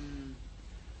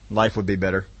 Life would be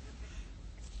better.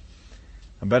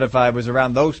 I bet if I was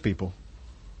around those people.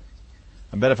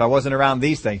 I bet if I wasn't around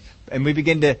these things. And we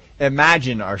begin to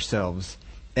imagine ourselves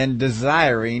and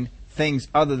desiring things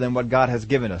other than what God has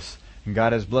given us and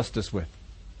God has blessed us with.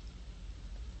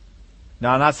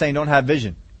 Now, I'm not saying don't have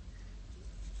vision.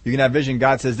 You can have vision.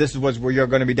 God says, this is where you're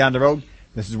going to be down the road.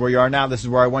 This is where you are now. This is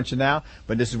where I want you now.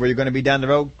 But this is where you're going to be down the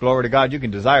road. Glory to God. You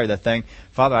can desire that thing.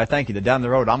 Father, I thank you that down the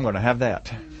road I'm going to have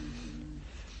that.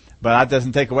 But that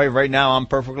doesn't take away. Right now I'm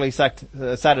perfectly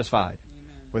satisfied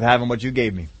with having what you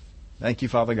gave me. Thank you,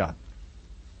 Father God.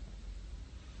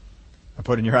 I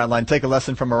put in your outline, take a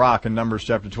lesson from a rock in Numbers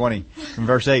chapter 20 from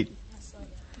verse 8.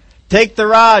 Take the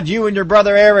rod, you and your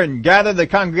brother Aaron, gather the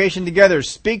congregation together,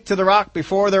 speak to the rock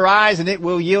before their eyes, and it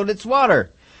will yield its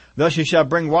water. Thus you shall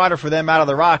bring water for them out of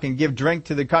the rock and give drink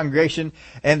to the congregation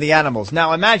and the animals.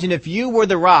 Now imagine if you were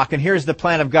the rock, and here's the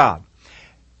plan of God.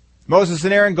 Moses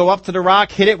and Aaron go up to the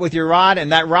rock, hit it with your rod,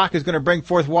 and that rock is going to bring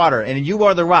forth water. And you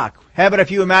are the rock. How about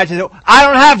if you imagine, I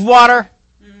don't have water.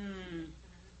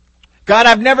 God,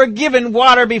 I've never given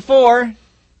water before.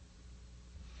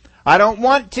 I don't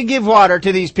want to give water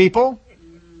to these people.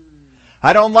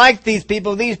 I don't like these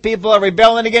people. These people are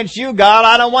rebelling against you, God.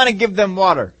 I don't want to give them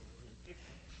water.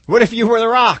 What if you were the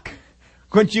rock?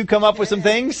 Couldn't you come up with some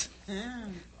things?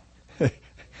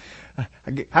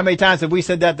 How many times have we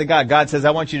said that to God? God says,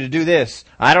 I want you to do this.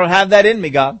 I don't have that in me,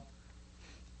 God.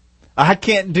 I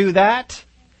can't do that.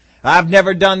 I've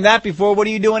never done that before. What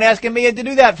are you doing asking me to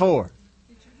do that for?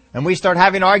 And we start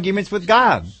having arguments with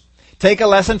God. Take a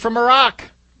lesson from a rock.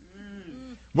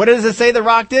 What does it say the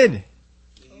rock did?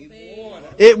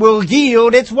 It will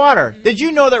yield its water. Did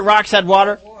you know that rocks had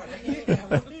water?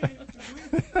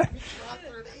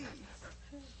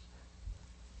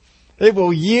 It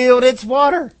will yield its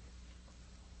water.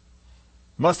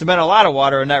 Must have been a lot of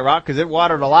water in that rock because it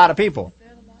watered a lot of people.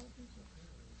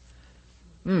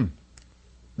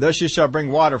 Thus you shall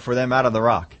bring water for them out of the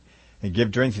rock and give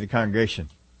drink to the congregation.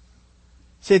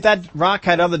 See, if that rock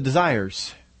had other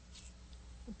desires,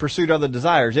 pursued other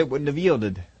desires, it wouldn't have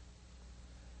yielded.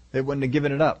 It wouldn't have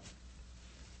given it up.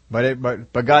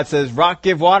 But God says, rock,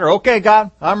 give water. Okay,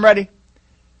 God, I'm ready.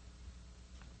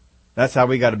 That's how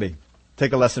we got to be.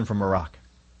 Take a lesson from a rock.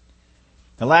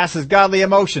 The last is godly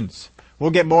emotions. We'll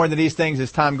get more into these things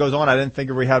as time goes on. I didn't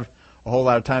figure we had a whole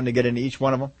lot of time to get into each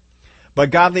one of them.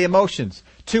 But godly emotions.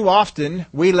 Too often,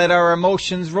 we let our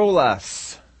emotions rule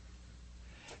us.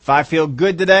 If I feel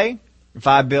good today, if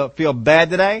I feel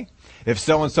bad today, if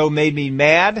so-and-so made me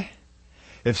mad,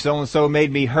 if so-and-so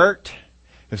made me hurt,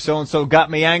 if so-and-so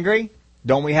got me angry,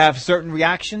 don't we have certain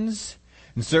reactions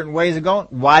and certain ways of going?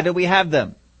 Why do we have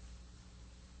them?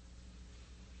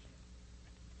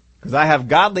 Because I have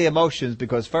godly emotions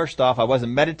because first off, I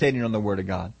wasn't meditating on the Word of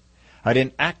God. I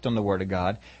didn't act on the Word of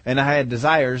God. And I had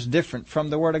desires different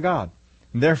from the Word of God.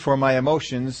 And therefore, my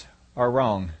emotions are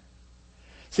wrong.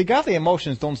 See, godly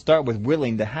emotions don't start with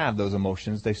willing to have those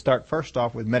emotions. They start first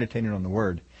off with meditating on the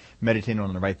Word, meditating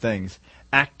on the right things,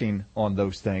 acting on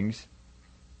those things,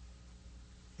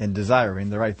 and desiring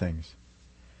the right things.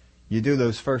 You do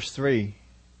those first three,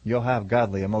 you'll have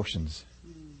godly emotions.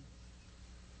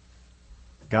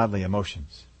 Godly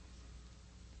emotions.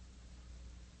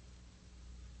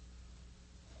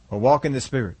 Or walk in the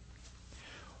Spirit.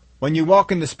 When you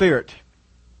walk in the Spirit,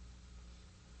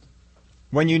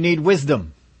 when you need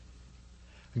wisdom,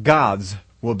 God's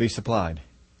will be supplied.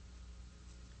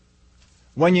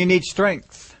 When you need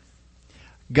strength,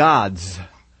 God's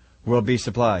will be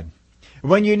supplied.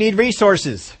 When you need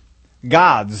resources,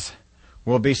 God's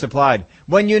will be supplied.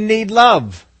 When you need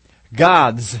love,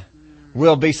 God's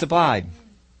will be supplied.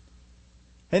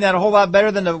 Isn't that a whole lot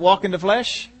better than to walk in the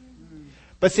flesh?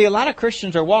 But see, a lot of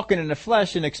Christians are walking in the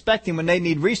flesh and expecting when they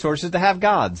need resources to have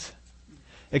God's.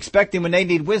 Expecting when they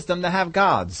need wisdom to have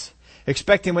God's.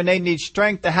 Expecting when they need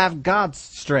strength to have God's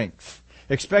strength.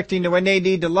 Expecting that when they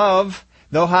need to love,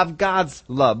 they'll have God's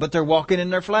love. But they're walking in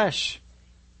their flesh.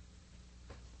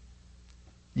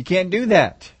 You can't do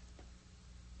that.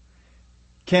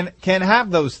 Can't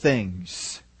have those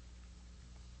things.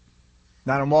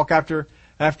 Not and walk after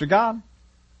God.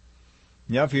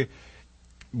 You know, if you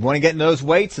want to get in those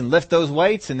weights and lift those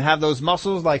weights and have those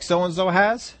muscles like so-and-so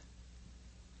has,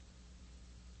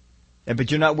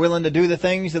 But you're not willing to do the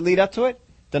things that lead up to it,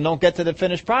 then don't get to the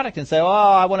finished product and say, oh,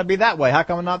 I want to be that way. How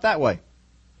come I'm not that way?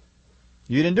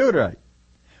 You didn't do it right.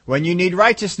 When you need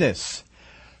righteousness,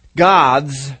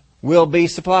 God's will be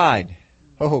supplied.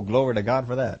 Oh, glory to God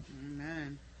for that.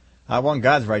 Amen. I want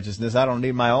God's righteousness. I don't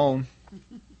need my own.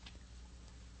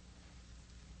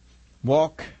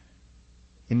 Walk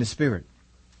in the Spirit.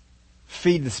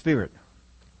 Feed the Spirit.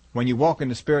 When you walk in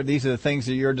the Spirit, these are the things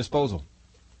at your disposal.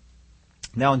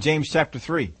 Now in James chapter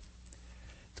 3,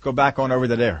 let's go back on over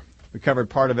to there. We covered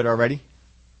part of it already.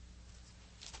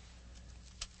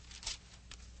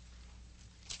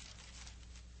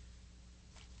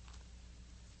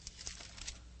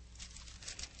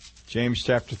 James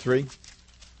chapter 3. We'll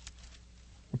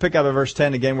pick up at verse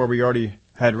 10 again where we already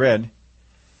had read.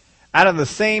 Out of the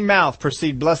same mouth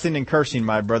proceed blessing and cursing,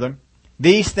 my brethren.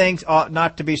 These things ought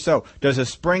not to be so. Does a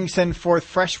spring send forth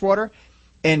fresh water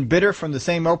and bitter from the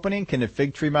same opening? Can a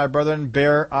fig tree, my brethren,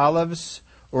 bear olives,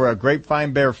 or a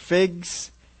grapevine bear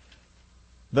figs?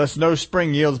 Thus no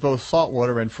spring yields both salt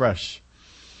water and fresh.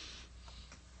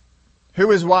 Who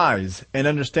is wise and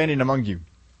understanding among you?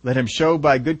 Let him show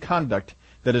by good conduct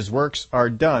that his works are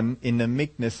done in the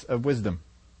meekness of wisdom.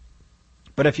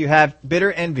 But if you have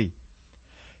bitter envy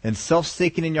and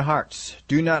self-seeking in your hearts,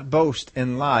 do not boast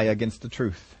and lie against the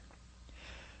truth.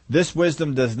 This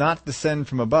wisdom does not descend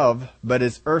from above, but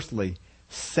is earthly,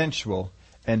 sensual,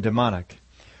 and demonic.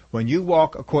 When you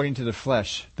walk according to the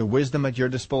flesh, the wisdom at your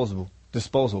disposal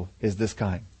is this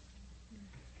kind.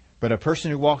 But a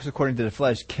person who walks according to the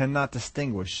flesh cannot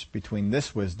distinguish between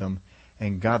this wisdom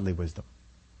and godly wisdom,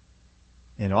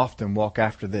 and often walk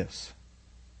after this.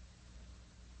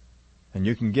 And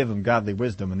you can give them godly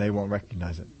wisdom and they won't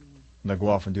recognize it. They'll go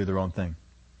off and do their own thing.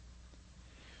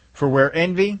 For where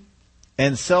envy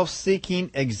and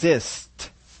self-seeking exist,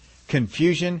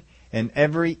 confusion and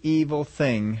every evil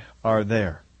thing are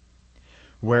there.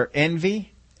 Where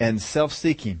envy and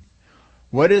self-seeking.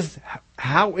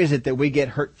 How is it that we get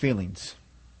hurt feelings?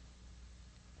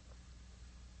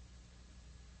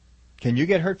 Can you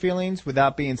get hurt feelings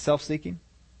without being self-seeking?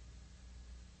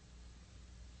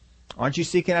 Aren't you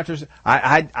seeking after?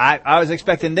 I was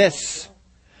expecting this.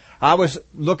 I was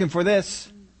looking for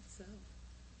this. Self.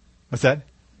 What's that?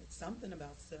 It's something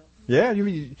about self. Yeah,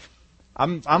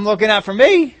 I'm looking out for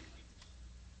me.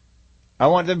 I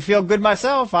want to feel good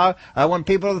myself. I want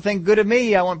people to think good of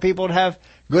me. I want people to have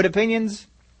good opinions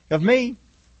of me.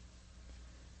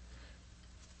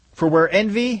 For where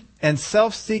envy and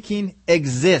self-seeking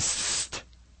exist,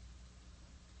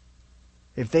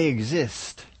 if they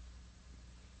exist,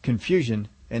 confusion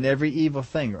and every evil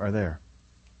thing are there.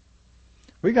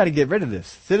 We got to get rid of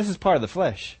this. See, this is part of the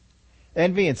flesh.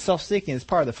 Envy and self-seeking is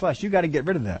part of the flesh. You got to get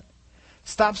rid of that.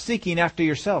 Stop seeking after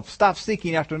yourself. Stop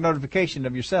seeking after notification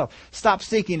of yourself. Stop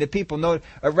seeking that people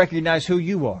recognize who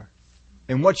you are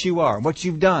and what you are, what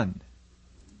you've done.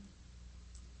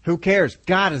 Who cares?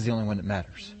 God is the only one that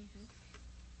matters.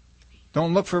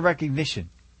 Don't look for recognition.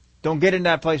 Don't get in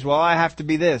that place, well, I have to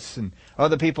be this and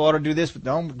other people ought to do this. But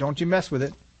don't you mess with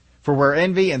it. For where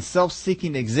envy and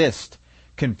self-seeking exist,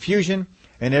 confusion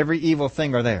and every evil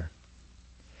thing are there.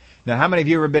 Now, how many of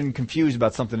you have ever been confused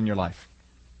about something in your life?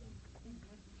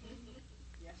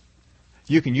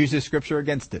 You can use this scripture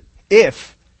against it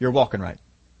if you're walking right.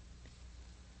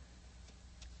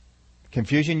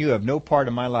 Confusion, you have no part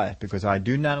in my life because I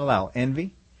do not allow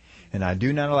envy and I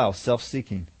do not allow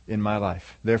self-seeking in my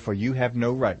life. Therefore, you have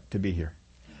no right to be here.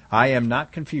 I am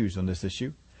not confused on this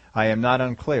issue. I am not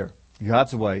unclear.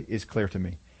 God's way is clear to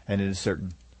me, and it is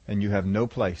certain. And you have no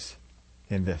place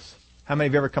in this. How many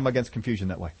of you ever come against confusion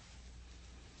that way?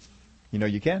 You know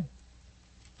you can.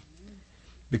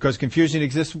 Because confusion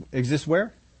exists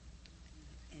where?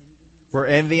 Where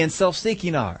envy and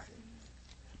self-seeking are.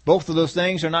 Both of those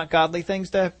things are not godly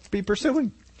things to be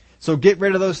pursuing. So get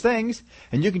rid of those things,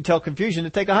 and you can tell confusion to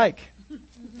take a hike.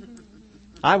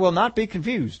 I will not be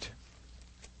confused.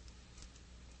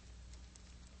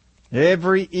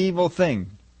 Every evil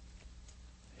thing.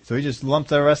 So he just lumped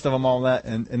the rest of them all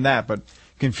in that. But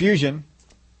confusion,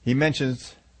 he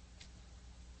mentions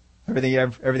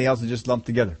everything else is just lumped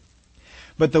together.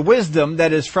 But the wisdom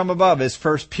that is from above is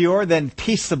first pure, then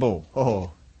peaceable.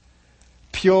 Oh,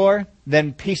 pure,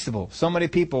 then peaceable. So many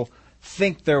people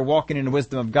think they're walking in the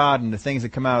wisdom of God, and the things that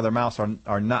come out of their mouths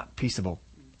are not peaceable.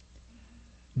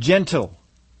 Gentle,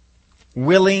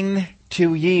 willing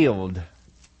to yield,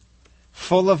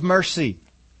 full of mercy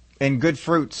and good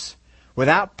fruits,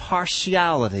 without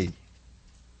partiality.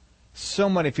 So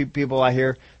many people I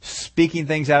hear speaking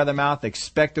things out of their mouth,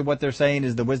 expect that what they're saying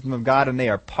is the wisdom of God, and they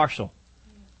are partial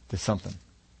to something.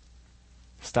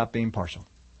 Stop being partial.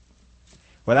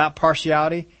 without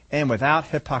partiality, and without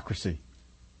hypocrisy.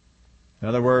 In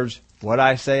other words, what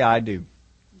I say, I do.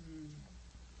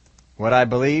 What I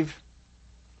believe,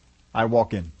 I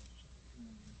walk in.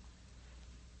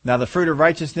 Now the fruit of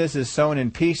righteousness is sown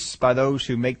in peace by those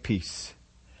who make peace.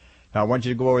 Now I want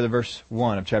you to go over to verse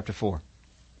 1 of chapter 4.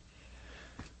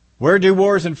 Where do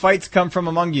wars and fights come from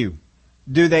among you?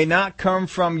 Do they not come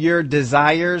from your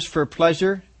desires for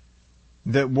pleasure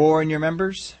that war in your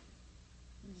members?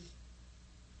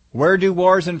 Where do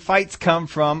wars and fights come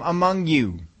from among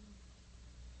you?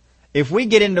 If we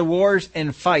get into wars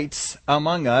and fights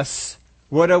among us,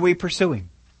 what are we pursuing?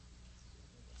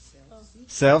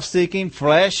 Self-seeking,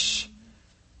 flesh,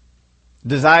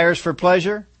 desires for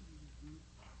pleasure.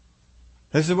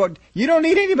 This is what, you don't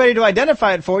need anybody to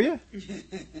identify it for you.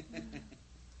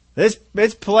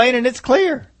 It's plain and it's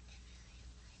clear.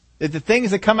 If the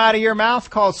things that come out of your mouth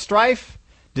cause strife,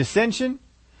 dissension,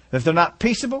 if they're not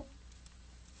peaceable,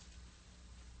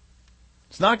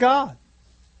 it's not God.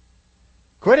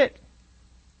 Quit it.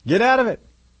 Get out of it.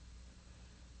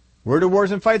 Where do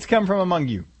wars and fights come from among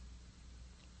you?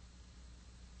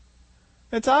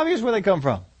 It's obvious where they come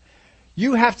from.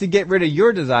 You have to get rid of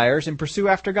your desires and pursue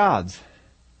after God's.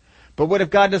 But what if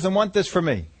God doesn't want this for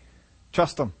me?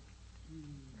 Trust Him.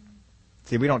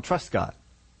 See, we don't trust God.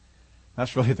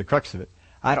 That's really the crux of it.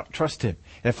 I don't trust Him.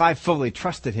 If I fully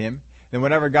trusted Him, then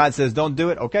whenever God says don't do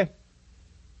it, okay.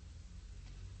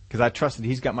 Because I trust that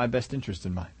He's got my best interest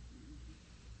in mind.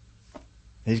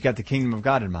 He's got the kingdom of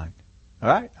God in mind. All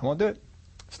right, I won't do it.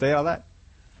 Stay out of that.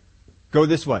 Go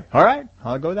this way. All right,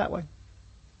 I'll go that way.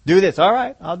 Do this. All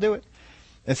right, I'll do it.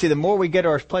 And see, the more we get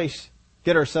ourselves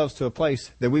to a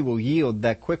place that we will yield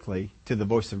that quickly to the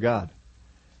voice of God,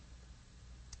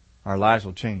 our lives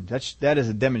will change. That is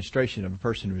a demonstration of a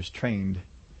person who has trained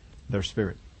their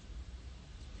spirit.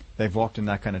 They've walked in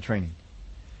that kind of training.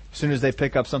 As soon as they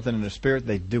pick up something in their spirit,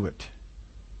 they do it.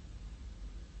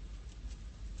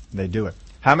 They do it.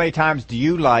 How many times do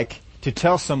you like to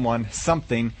tell someone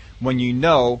something when you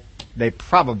know they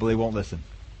probably won't listen?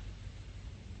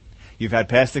 You've had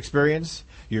past experience.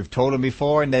 You've told them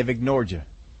before and they've ignored you.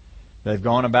 They've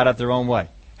gone about it their own way.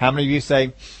 How many of you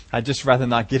say, I'd just rather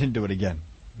not get into it again?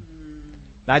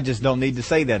 I just don't need to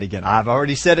say that again. I've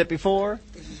already said it before.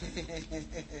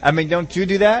 I mean, don't you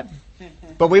do that?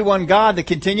 But we want God to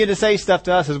continue to say stuff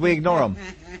to us as we ignore Him.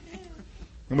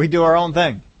 And we do our own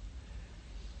thing.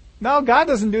 No, God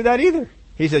doesn't do that either.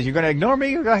 He says, you're going to ignore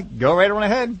me? Go right on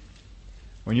ahead.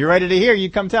 When you're ready to hear, you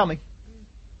come tell me.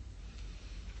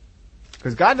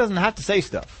 Because God doesn't have to say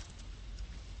stuff.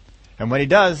 And when He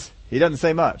does, He doesn't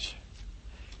say much.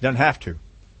 He doesn't have to.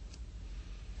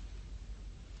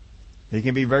 He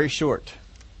can be very short.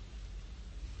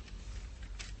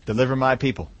 Deliver my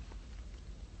people.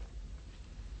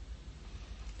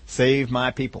 Save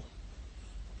my people.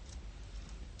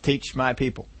 Teach my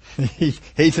people. He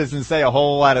doesn't say a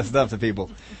whole lot of stuff to people.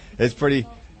 It's pretty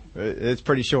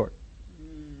short.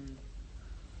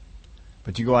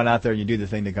 But you go on out there and you do the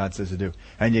thing that God says to do.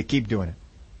 And you keep doing it.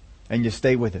 And you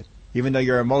stay with it. Even though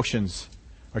your emotions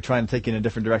are trying to take you in a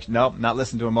different direction. No, not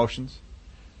listen to emotions.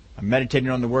 I'm meditating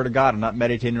on the Word of God. I'm not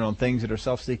meditating on things that are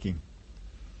self-seeking.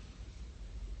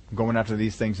 I'm going after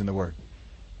these things in the Word.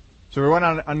 So we want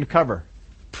to uncover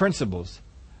principles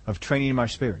of training my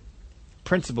spirit.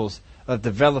 Principles of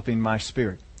developing my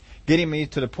spirit. Getting me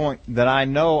to the point that I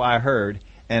know I heard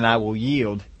and I will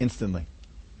yield instantly.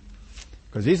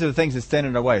 Because these are the things that stand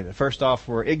in our way. First off,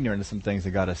 we're ignorant of some things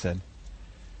that God has said.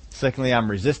 Secondly, I'm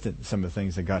resistant to some of the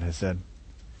things that God has said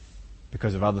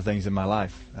because of other things in my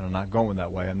life. And I'm not going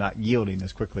that way. I'm not yielding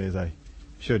as quickly as I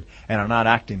should. And I'm not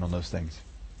acting on those things.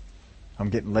 I'm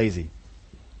getting lazy.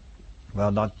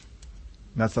 Well, not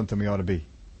something we ought to be.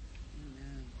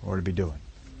 Or to be doing.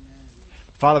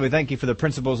 Father, we thank You for the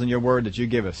principles in Your Word that You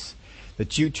give us.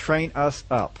 That You train us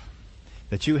up.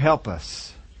 That You help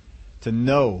us to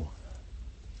know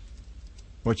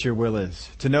what Your will is.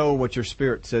 To know what Your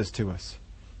Spirit says to us.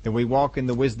 That we walk in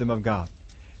the wisdom of God.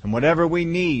 And whatever we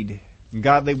need in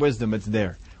godly wisdom, it's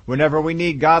there. Whenever we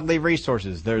need godly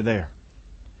resources, they're there.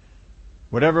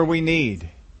 Whatever we need,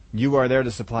 You are there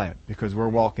to supply it. Because we're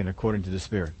walking according to the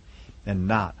Spirit. And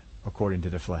not according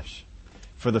to the flesh.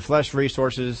 For the flesh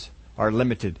resources are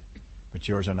limited, but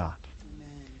Yours are not.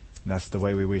 Amen. And that's the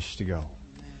way we wish to go.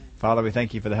 Amen. Father, we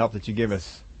thank You for the help that You give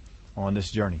us on this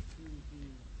journey.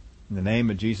 In the name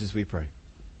of Jesus we pray.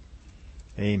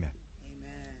 Amen.